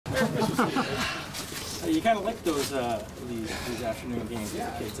You kind of like those these afternoon games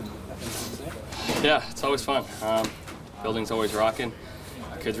with the kids and that. Yeah, it's always fun. Building's always rocking.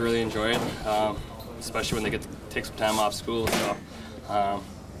 Kids really enjoy it, especially when they get to take some time off school. So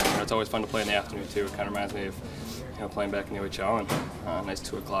it's always fun to play in the afternoon too. It kind of reminds me of playing back in the OHL, and nice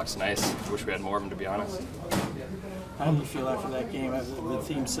 2 o'cloc's nice. I wish we had more of them, to be honest. How do you feel after that game? The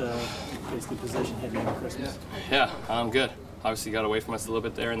team's basically possession heading into Christmas. Yeah, I'm good. Obviously got away from us a little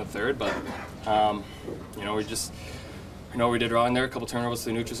bit there in the third, but we just we did wrong there. A couple turnovers to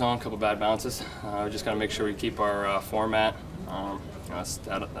the neutral zone, a couple bad bounces. We just got to make sure we keep our format. I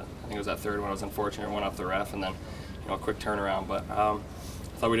think it was that third one. I was unfortunate, one off the ref, and then a quick turnaround. But I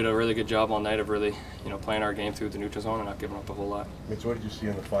thought we did a really good job all night of really playing our game through the neutral zone and not giving up a whole lot. Mitch, what did you see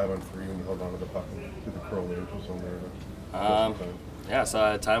in the 5-on-3 when you held on to the puck through the curl neutral zone there? Yeah, so I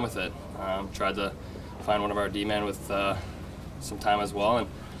had time with it. Tried to find one of our D-men with some time as well, and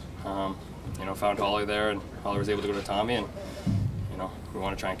found Holly there, and Holly was able to go to Tommy, and we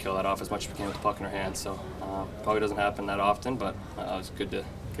want to try and kill that off as much as we can with the puck in our hands. So probably doesn't happen that often, but it was good to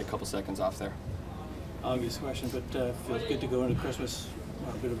get a couple seconds off there. Obvious question, but feels good to go into Christmas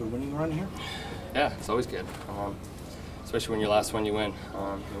a bit of a winning run here. Yeah, it's always good, especially when your last one you win.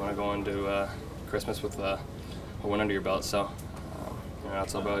 You want to go into Christmas with a win under your belt. So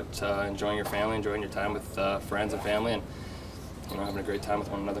it's all about enjoying your family, enjoying your time with friends and family, and having a great time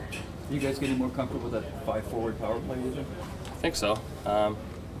with one another. Are you guys getting more comfortable with that 5-forward power play, is it? I think so. I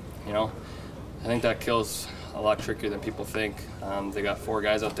think that kill's a lot trickier than people think. They got 4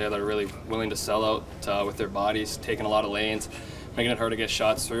 guys out there that are really willing to sell out with their bodies, taking a lot of lanes, making it hard to get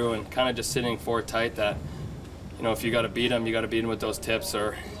shots through, and kind of just sitting forward tight that, if you got to beat them, you got to beat them with those tips,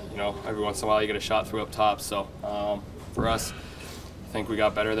 or, every once in a while you get a shot through up top. So for us, I think we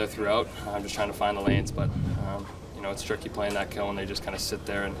got better there throughout. I'm just trying to find the lanes, but it's tricky playing that kill when they just kind of sit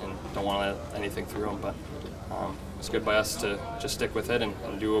there and don't want to let anything through them. But it's good by us to just stick with it and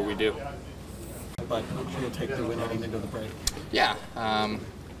do what we do. But you'll take the win heading into the break. Yeah,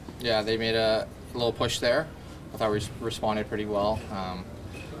 they made a little push there. I thought we responded pretty well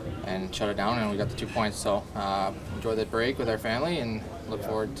and shut it down, and we got the 2 points. So enjoy the break with our family and look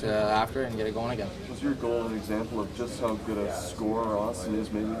forward to after and get it going again. Was your goal an example of just how good a scorer Austin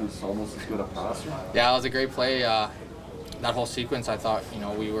is? Maybe he's almost as good a passer? Yeah, it was a great play. That whole sequence, I thought,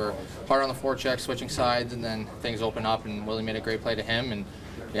 we were hard on the forecheck, switching sides, and then things opened up, and Willie made a great play to him. And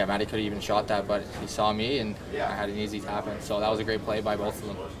yeah, Matty could have even shot that, but he saw me, and I had an easy tap in. So that was a great play by both of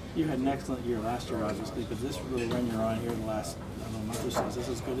them. You had an excellent year last year, obviously, but this really run you're on here the last month or so, is this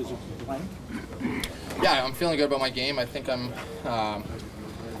as good as you're playing? Yeah, I'm feeling good about my game. I think I'm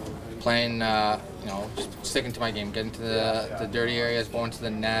playing, just sticking to my game, getting to the dirty areas, going to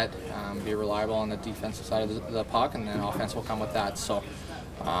the net, be reliable on the defensive side of the puck, and then offense will come with that. So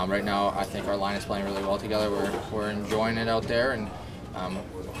right now, I think our line is playing really well together. We're enjoying it out there, and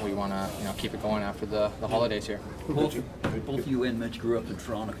we want to keep it going after the holidays here. Both you and Mitch grew up in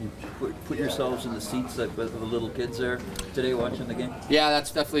Toronto. Can you put yourselves in the seats of the little kids there today watching the game? Yeah,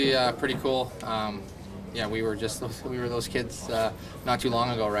 that's definitely pretty cool. Yeah, we were those kids not too long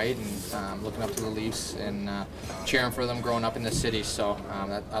ago, right? And looking up to the Leafs and cheering for them growing up in the city. So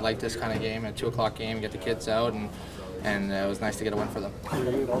I like this kind of game, a 2 o'clock game, get the kids out, and it was nice to get a win for them. Were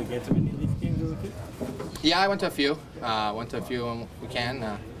you able to get to many Leaf games as a kid? Yeah, I went to a few.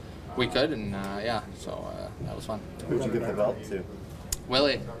 When we could, and yeah, so that was fun. Who'd you give the belt to?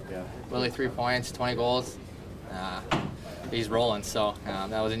 Willie. Yeah. Willie, 3 points, 20 goals. He's rolling, so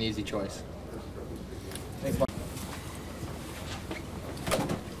that was an easy choice. Thanks, how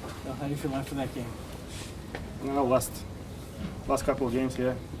do you feel after that game? Last couple of games,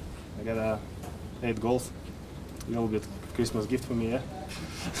 yeah. I got 8 goals. A little bit Christmas gift for me, yeah.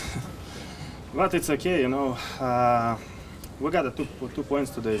 But it's okay, we got the 2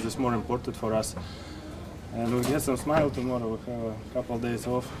 points today. This is more important for us. And we get some smile tomorrow. We have a couple of days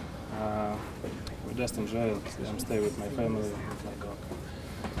off. We just enjoy it. Stay with my family, with my dog.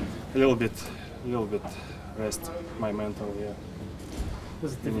 A little bit rest my mental, yeah.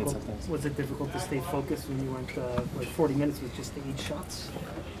 Was it difficult to stay focused when you went 40 minutes with just 8 shots?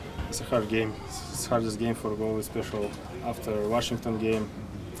 It's a hard game. It's the hardest game for a goal, especially after Washington game.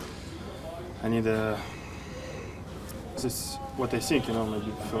 I need this is what I think,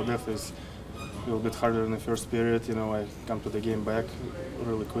 maybe Philadelphia is a little bit harder in the first period. I come to the game back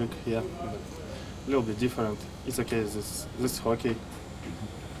really quick, yeah. But a little bit different. It's okay, this is hockey.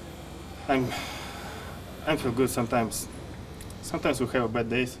 I feel good sometimes. Sometimes we have bad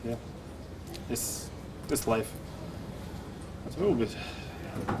days, yeah. It's life. But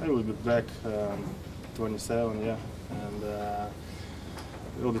I will be back 27, yeah. And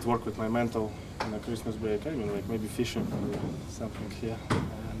a little bit work with my mental on the Christmas break. I mean, like maybe fishing, maybe something here,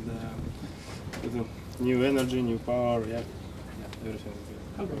 and with a new energy, new power. Yeah, everything is good.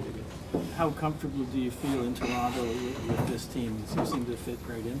 How comfortable do you feel in Toronto with this team? You seem to fit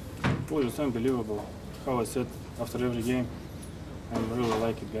right in. Well, it's unbelievable. How I said after every game, I really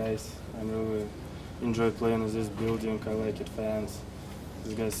like it, guys. I really enjoy playing in this building. I like it, fans.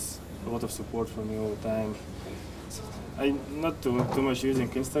 These guys, a lot of support for me all the time. I'm not too much using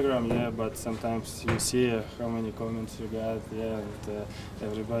Instagram, yeah, but sometimes you see how many comments you got, yeah, and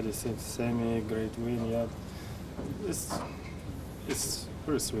everybody said Sammy, great win, yeah. It's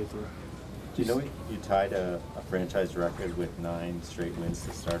pretty sweet. Yeah. Do you know you tied a franchise record with 9 straight wins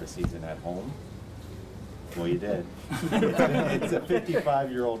to start a season at home? Well, you did. It's a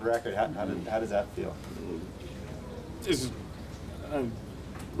 55-year-old record. How does that feel? I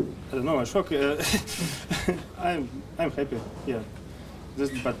don't know. I'm shocked. I'm happy. Yeah,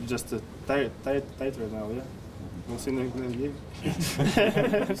 just tight right now. Yeah, we'll see next game. You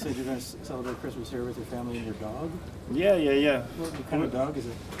said you're going to celebrate Christmas here with your family and your dog? Yeah. What kind of dog is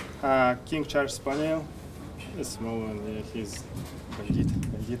it? King Charles Spaniel. A small one. Yeah, he's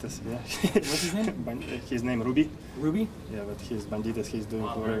Banditas. Yeah. What's his name? His name Ruby. Ruby? Yeah, but he's Banditas. He's doing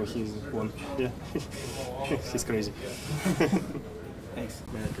whatever he's won. Yeah, he's crazy. Thanks.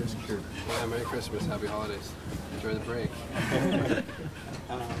 Merry Christmas. Sure. Yeah, Merry Christmas, Happy Holidays. Enjoy the break.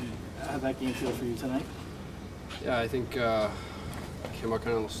 How'd that game feel for you tonight? Yeah, I think came out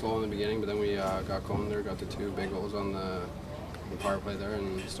kind of slow in the beginning, but then we got going there, got the 2 big goals on the power play there,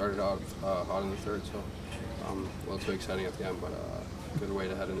 and started out hot in the third. So a little too exciting at the end, but good way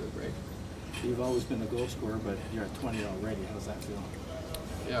to head into the break. You've always been the goal scorer, but you're at 20 already. How does that feel?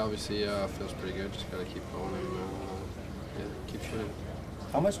 Yeah, obviously feels pretty good. Just got to keep going and keep shooting.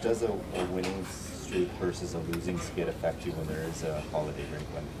 How much does a winning streak versus a losing skid affect you when there is a holiday break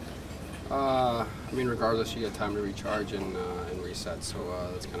win? I mean, regardless, you get time to recharge and reset. So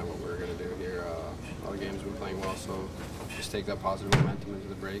that's kind of what we're going to do here. A lot of games have been playing well, so just take that positive momentum into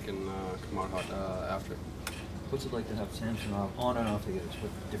the break and come out hot after. What's it like to have Samsonov on and off the ice?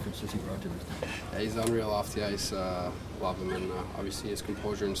 What differences he brought to this team? Yeah, he's unreal off the ice. Love him, and obviously his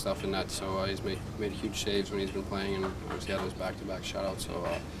composure and stuff in net. So he's made huge saves when he's been playing, and obviously had those back-to-back shutouts. So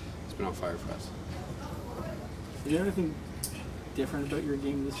he's been on fire for us. Is there anything different about your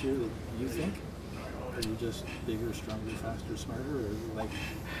game this year that you think? Are you just bigger, stronger, faster, smarter, or like?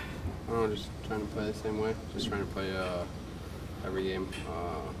 I don't know, just trying to play the same way. Just trying to play every game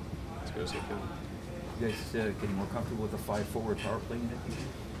as good as I can. You guys getting more comfortable with the 5-forward power play unit?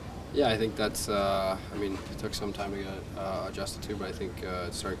 Yeah, I think that's, I mean, it took some time to get adjusted to, but I think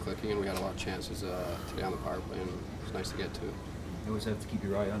it started clicking and we had a lot of chances today on the power play, and it was nice to get to. You always have to keep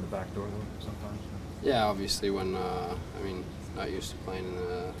your eye on the back door, though, sometimes? Yeah, obviously when, I mean, not used to playing in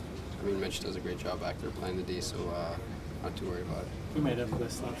the, I mean, Mitch does a great job back there playing the D, so not too worried about it. You might have the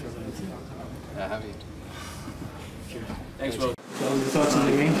best thoughts of the team. Yeah, have you? Sure. Thanks, Will. So, your thoughts on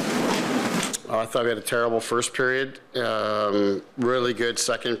the game? I thought we had a terrible first period. Really good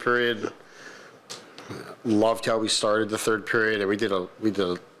second period. Loved how we started the third period, and we did a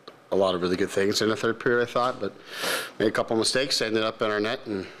lot of really good things in the third period, I thought, but made a couple mistakes, ended up in our net,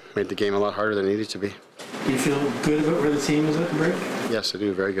 and made the game a lot harder than it needed to be. Do you feel good about where the team is at the break? Yes, I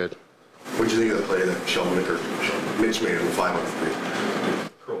do. Very good. What do you think of the play that Sheldon Mitch made in the 5-on-3?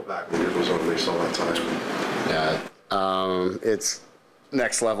 Curl back when it was on the base all that time. Yeah, it's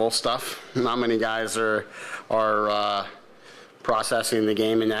next level stuff. Not many guys are processing the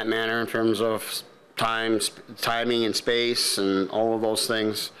game in that manner in terms of timing and space and all of those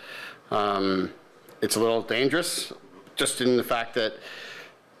things. It's a little dangerous, just in the fact that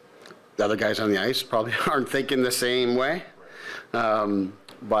the other guys on the ice probably aren't thinking the same way.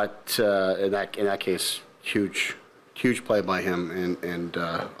 But in that case, huge play by him, and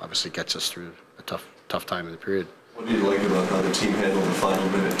obviously gets us through a tough time in the period. What do you like about how the team handled the final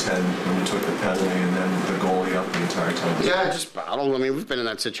minute 10 when you took the penalty and then the goalie up the entire time? Yeah, just battle. I mean, we've been in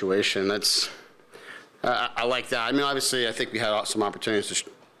that situation. That's I like that. I mean, obviously, I think we had some opportunities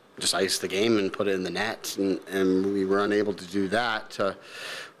to just ice the game and put it in the net, and we were unable to do that.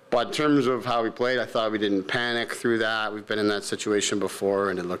 But in terms of how we played, I thought we didn't panic through that. We've been in that situation before,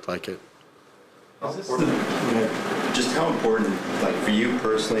 and it looked like it. Just how important, like for you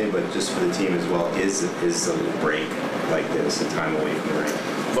personally, but just for the team as well, is a break like this, a time away from the rink?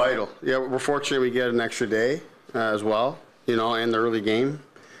 Vital. Yeah, we're fortunate we get an extra day as well, you know, and the early game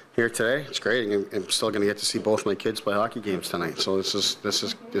here today. It's great. I'm still going to get to see both my kids play hockey games tonight, so this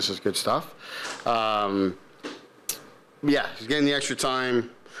is good stuff. Yeah, getting the extra time,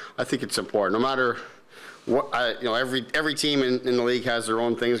 I think it's important. No matter every team in the league has their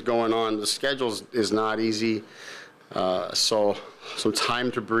own things going on. The schedule is not easy, so some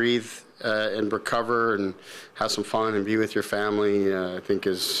time to breathe and recover and have some fun and be with your family, I think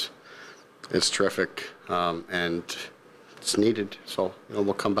is terrific, and it's needed. So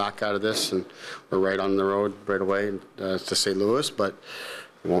we'll come back out of this, and we're right on the road right away to St. Louis, but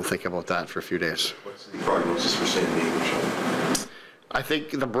we won't think about that for a few days. What's the prognosis for St. Louis? I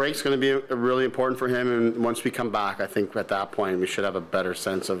think the break's going to be really important for him, and once we come back, I think at that point we should have a better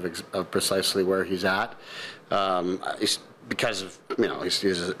sense of precisely where he's at. Because of he's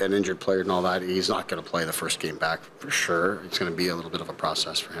an injured player and all that, he's not going to play the first game back for sure. It's going to be a little bit of a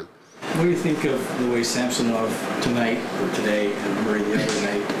process for him. What do you think of the way Samsonov tonight or today and Murray the other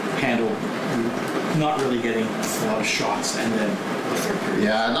night handled not really getting a lot of shots and then the third period?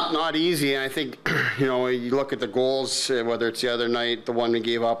 Yeah, not easy. And I think you look at the goals, whether it's the other night, the one we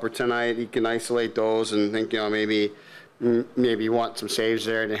gave up, or tonight, he can isolate those and think maybe you want some saves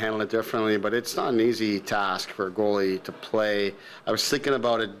there and handle it differently. But it's not an easy task for a goalie to play. I was thinking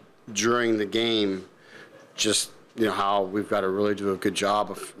about it during the game, just how we've got to really do a good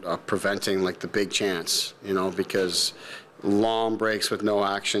job of preventing like the big chance, because long breaks with no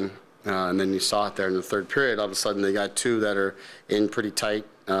action, and then you saw it there in the third period. All of a sudden they got two that are in pretty tight.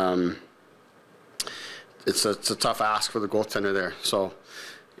 It's a tough ask for the goaltender there. So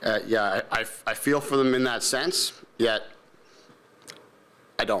yeah, I feel for them in that sense, yet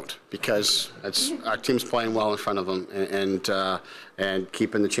I don't, because our team's playing well in front of them and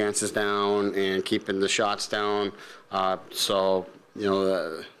keeping the chances down and keeping the shots down. So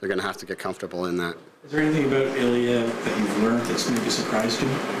they're going to have to get comfortable in that. Is there anything about Ilya that you've learned that's maybe surprised you?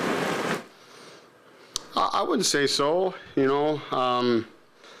 I wouldn't say so.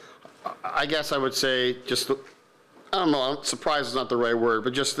 I guess I would say just. I don't know, surprise is not the right word,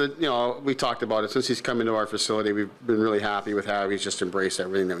 but just that, we talked about it. Since he's come into our facility, we've been really happy with how he's just embraced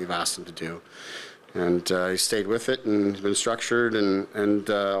everything that we've asked him to do. And he stayed with it, and he's been structured and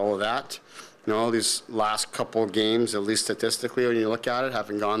all of that. These last couple of games, at least statistically, when you look at it,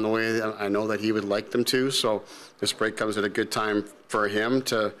 haven't gone the way I know that he would like them to. So this break comes at a good time for him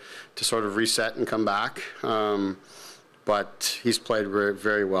to sort of reset and come back. But he's played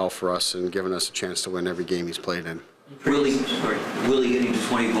very well for us and given us a chance to win every game he's played in. Willie getting to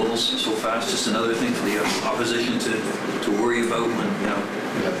 20 goals so fast, just another thing for the opposition to worry about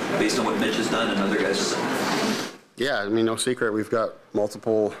when, based on what Mitch has done and other guys have done. Yeah, no secret. We've got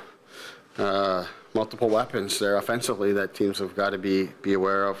multiple weapons there offensively that teams have got to be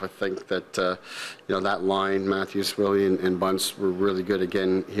aware of. I think that that line, Matthews, Willie, and Bunts were really good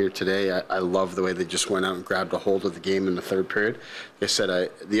again here today. I love the way they just went out and grabbed a hold of the game in the third period. Like I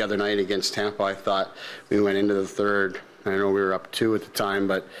said, the other night against Tampa, I thought we went into the third. I know we were up 2 at the time,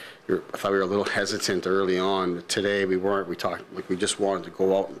 but I thought we were a little hesitant early on. Today we weren't. We talked like we just wanted to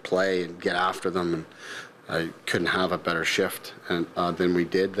go out and play and get after them, and I couldn't have a better shift than we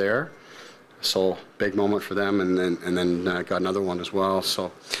did there. So big moment for them, and then got another one as well.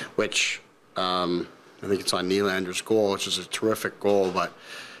 So, which I think it's on Nylander's goal, which is a terrific goal. But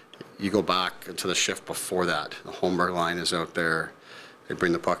you go back to the shift before that. The Holmberg line is out there. They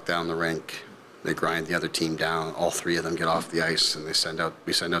bring the puck down the rink. They grind the other team down. All 3 of them get off the ice, and we send out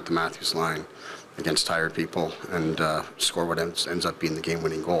the Matthews line against tired people and score what ends up being the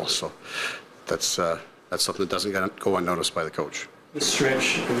game-winning goal. So that's something that doesn't go unnoticed by the coach. The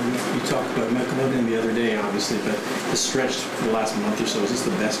stretch, you talked about him the other day, obviously, but the stretch for the last month or so, is this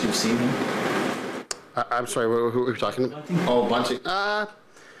the best you've seen him? I'm sorry, who are we talking about? Bunting. Oh, Bunting.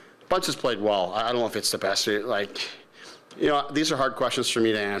 Bunch has played well. I don't know if it's the best. These are hard questions for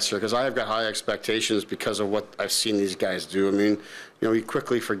me to answer because I have got high expectations because of what I've seen these guys do. We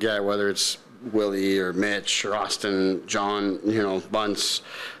quickly forget whether it's Willie or Mitch or Austin, John, Bunts.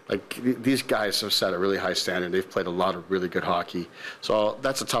 These guys have set a really high standard. They've played a lot of really good hockey. So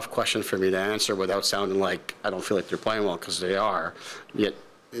that's a tough question for me to answer without sounding like I don't feel like they're playing well, because they are. Yet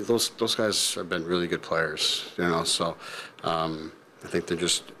those guys have been really good players, So I think they're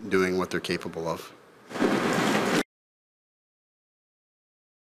just doing what they're capable of.